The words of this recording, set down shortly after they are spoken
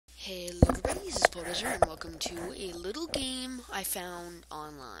Hello everybody, this is Bulldozer and welcome to a little game I found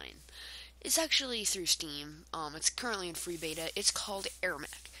online. It's actually through Steam. It's currently in free beta. It's called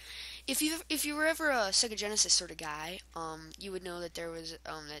AirMech. If you were ever a Sega Genesis sort of guy, you would know that there was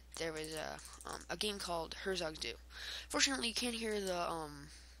a game called Herzog Zwei. Fortunately, you can't hear the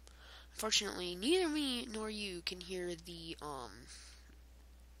Unfortunately, neither me nor you can hear the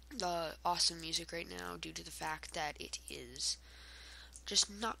awesome music right now due to the fact that it is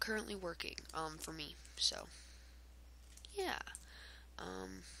just not currently working for me. So yeah,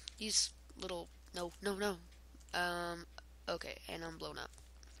 um, these little no. Um, okay, and I'm blown up.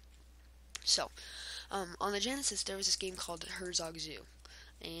 So on the Genesis there was this game called Herzog Zwei,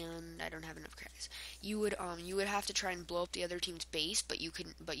 and I don't have enough credits. You would have to try and blow up the other team's base, but you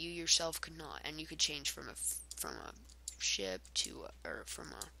yourself could not, and you could change from a ship to or from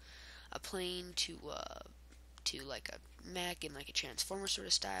a plane to like a mech in like a transformer sort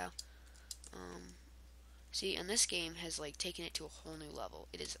of style. Um, See, and this game has like taken it to a whole new level.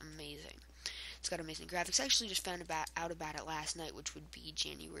 It is amazing. It's got amazing graphics. I actually just found out about it last night, which would be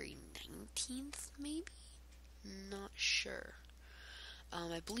January 19th, maybe? Not sure.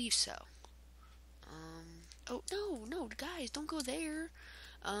 I believe so. Oh, no, guys, don't go there.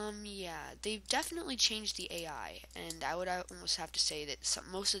 Yeah, they've definitely changed the AI, and I would almost have to say that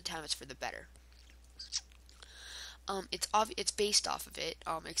most of the time it's for the better. It's based off of it,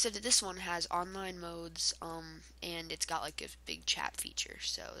 except that this one has online modes, and it's got like a big chat feature,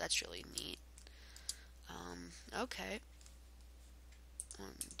 so that's really neat. Okay. 1,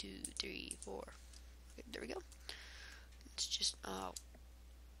 2, 3, 4. Okay, there we go. It's just, oh,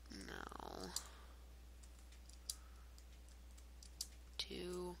 no.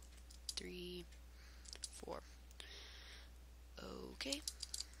 2, 3, 4. Okay.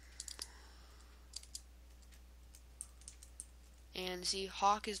 And see,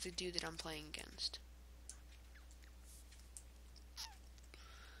 Hawk is the dude that I'm playing against.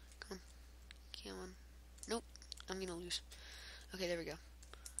 Come on. Come on. Nope. I'm gonna lose. Okay, there we go.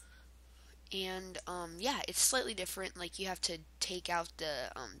 And yeah, it's slightly different. Like you have to take out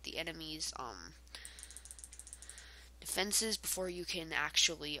the enemy's defenses before you can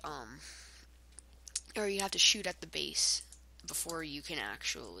actually or you have to shoot at the base before you can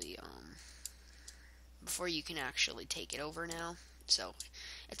actually take it over now. So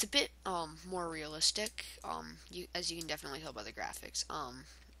it's a bit more realistic. As you can definitely tell by the graphics.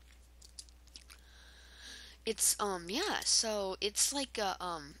 It's yeah. So it's like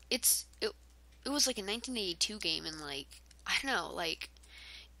it was like a 1982 game, and like I don't know, like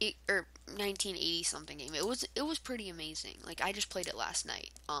it or 1980 something game. It was pretty amazing. Like I just played it last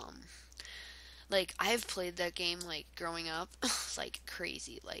night. Like I've played that game like growing up, like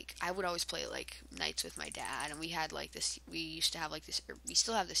crazy. Like I would always play it like nights with my dad, and we had like this. We used to have like this. We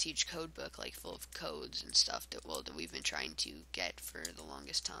still have this huge code book like full of codes and stuff that we've been trying to get for the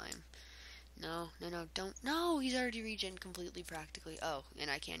longest time. No, don't. No, he's already regen completely practically. Oh,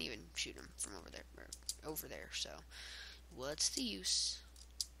 and I can't even shoot him from over there. Over there. So what's the use?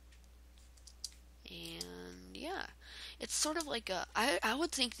 And yeah, it's sort of like I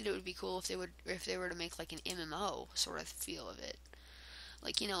would think that it would be cool if they were to make like an MMO sort of feel of it.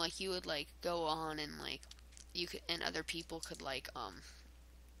 Like like you would like go on and like you could and other people could like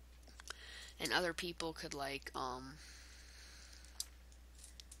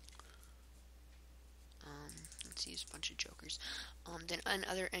let's use a bunch of jokers. Then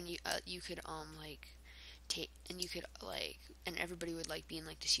another and you could like take and you could like and everybody would like be in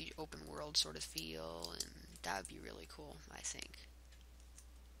like this huge open world sort of feel, and that would be really cool, I think.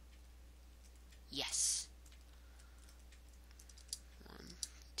 Yes. 1,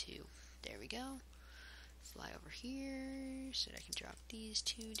 2. There we go. Fly over here so that I can drop these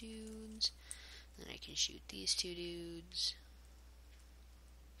two dudes. Then I can shoot these two dudes.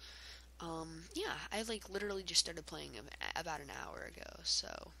 Yeah, I like literally just started playing about an hour ago,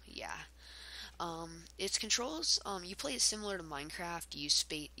 so yeah. Its controls, you play it similar to Minecraft. You use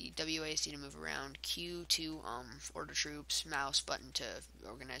space, WASD to move around, Q to order troops, mouse button to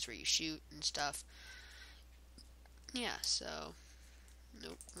organize where you shoot and stuff. Yeah, so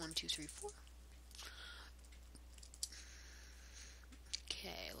nope. 1, 2, 3, 4.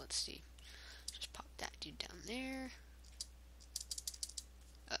 Okay, let's see. Just pop that dude down there.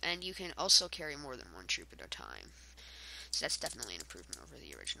 And you can also carry more than one troop at a time. So that's definitely an improvement over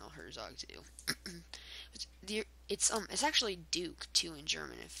the original Herzog Two. It's actually Duke too in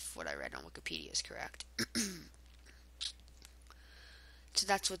German, if what I read on Wikipedia is correct. So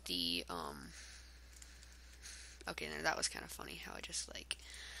that's what the okay, now that was kind of funny how I just like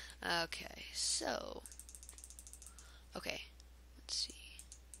okay, so okay, let's see.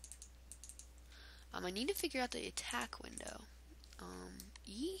 I need to figure out the attack window.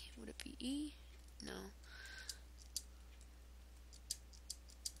 E? Would it be E? No.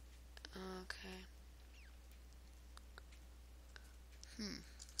 Okay.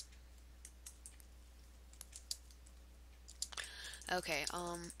 Okay,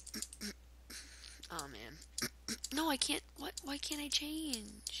 oh man. No, I can't, what? Why can't I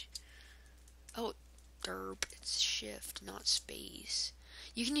change? Oh, derp, it's shift, not space.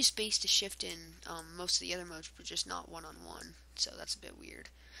 You can use space to shift in, most of the other modes, but just not one-on-one, so that's a bit weird.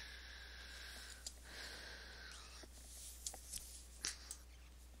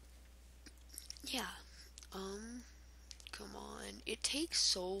 Yeah, come on. It takes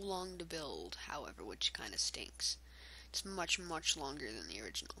so long to build, however, which kind of stinks. It's much, much longer than the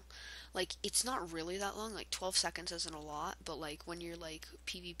original. Like, it's not really that long, like 12 seconds isn't a lot, but like when you're like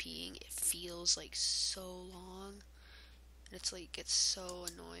PvPing, it feels like so long. And it's like, it's so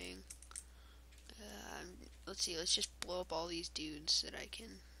annoying. Let's see, let's just blow up all these dudes that I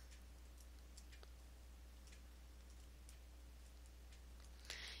can.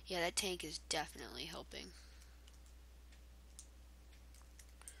 Yeah, that tank is definitely helping.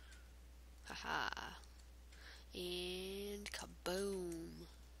 Haha. And kaboom.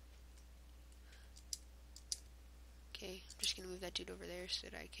 Okay, I'm just gonna move that dude over there so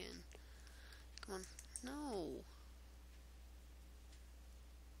that I can. Come on. No.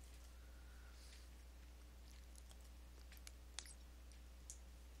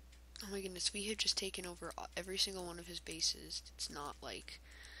 Oh my goodness, we have just taken over every single one of his bases. It's not like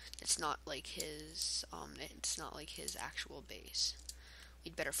his actual base.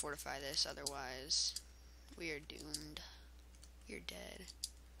 We'd better fortify this, otherwise we are doomed. We're dead.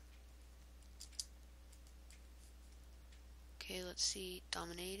 Okay, let's see.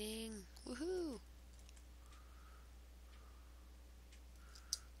 Dominating. Woohoo!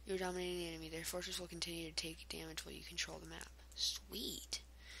 You're dominating the enemy. Their fortress will continue to take damage while you control the map. Sweet.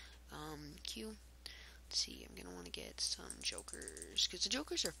 Q. Let's see. I'm gonna want to get some jokers because the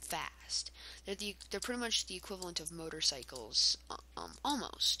jokers are fast. They're pretty much the equivalent of motorcycles.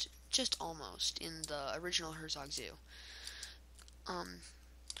 Almost, just almost in the original Herzog Zoo.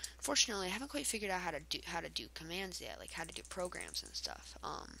 Fortunately, I haven't quite figured out how to do commands yet, like how to do programs and stuff.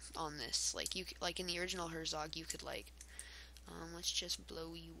 On this, like in the original Herzog, you could like, let's just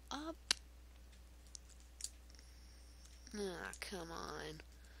blow you up. Ah, come on.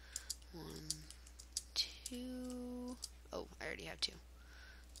 1, 2. Oh, I already have 2.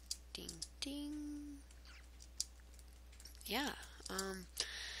 Ding, ding. Yeah.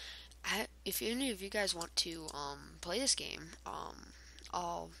 If any of you guys want to play this game,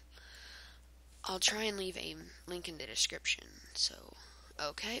 I'll try and leave a link in the description. So,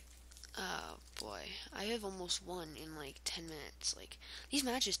 okay. Oh boy, I have almost won in like 10 minutes. Like, these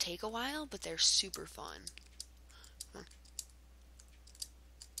matches take a while, but they're super fun.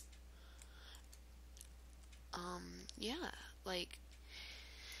 Yeah, like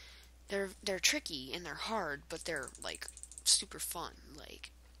they're tricky and they're hard, but they're like super fun.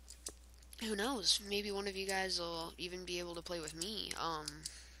 Like, who knows? Maybe one of you guys will even be able to play with me.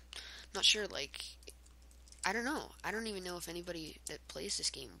 Not sure. Like, I don't know. I don't even know if anybody that plays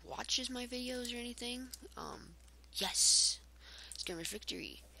this game watches my videos or anything. Yes, Skirmish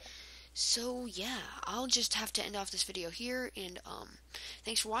Victory. So yeah, I'll just have to end off this video here, and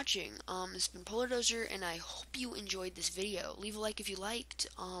thanks for watching. This has been Polar Dozer, and I hope you enjoyed this video. Leave a like if you liked.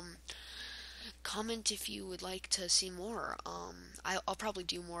 Comment if you would like to see more. I'll probably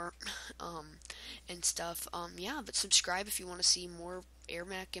do more, and stuff. Yeah, but subscribe if you want to see more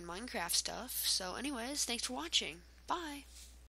AirMech and Minecraft stuff. So anyways, thanks for watching. Bye.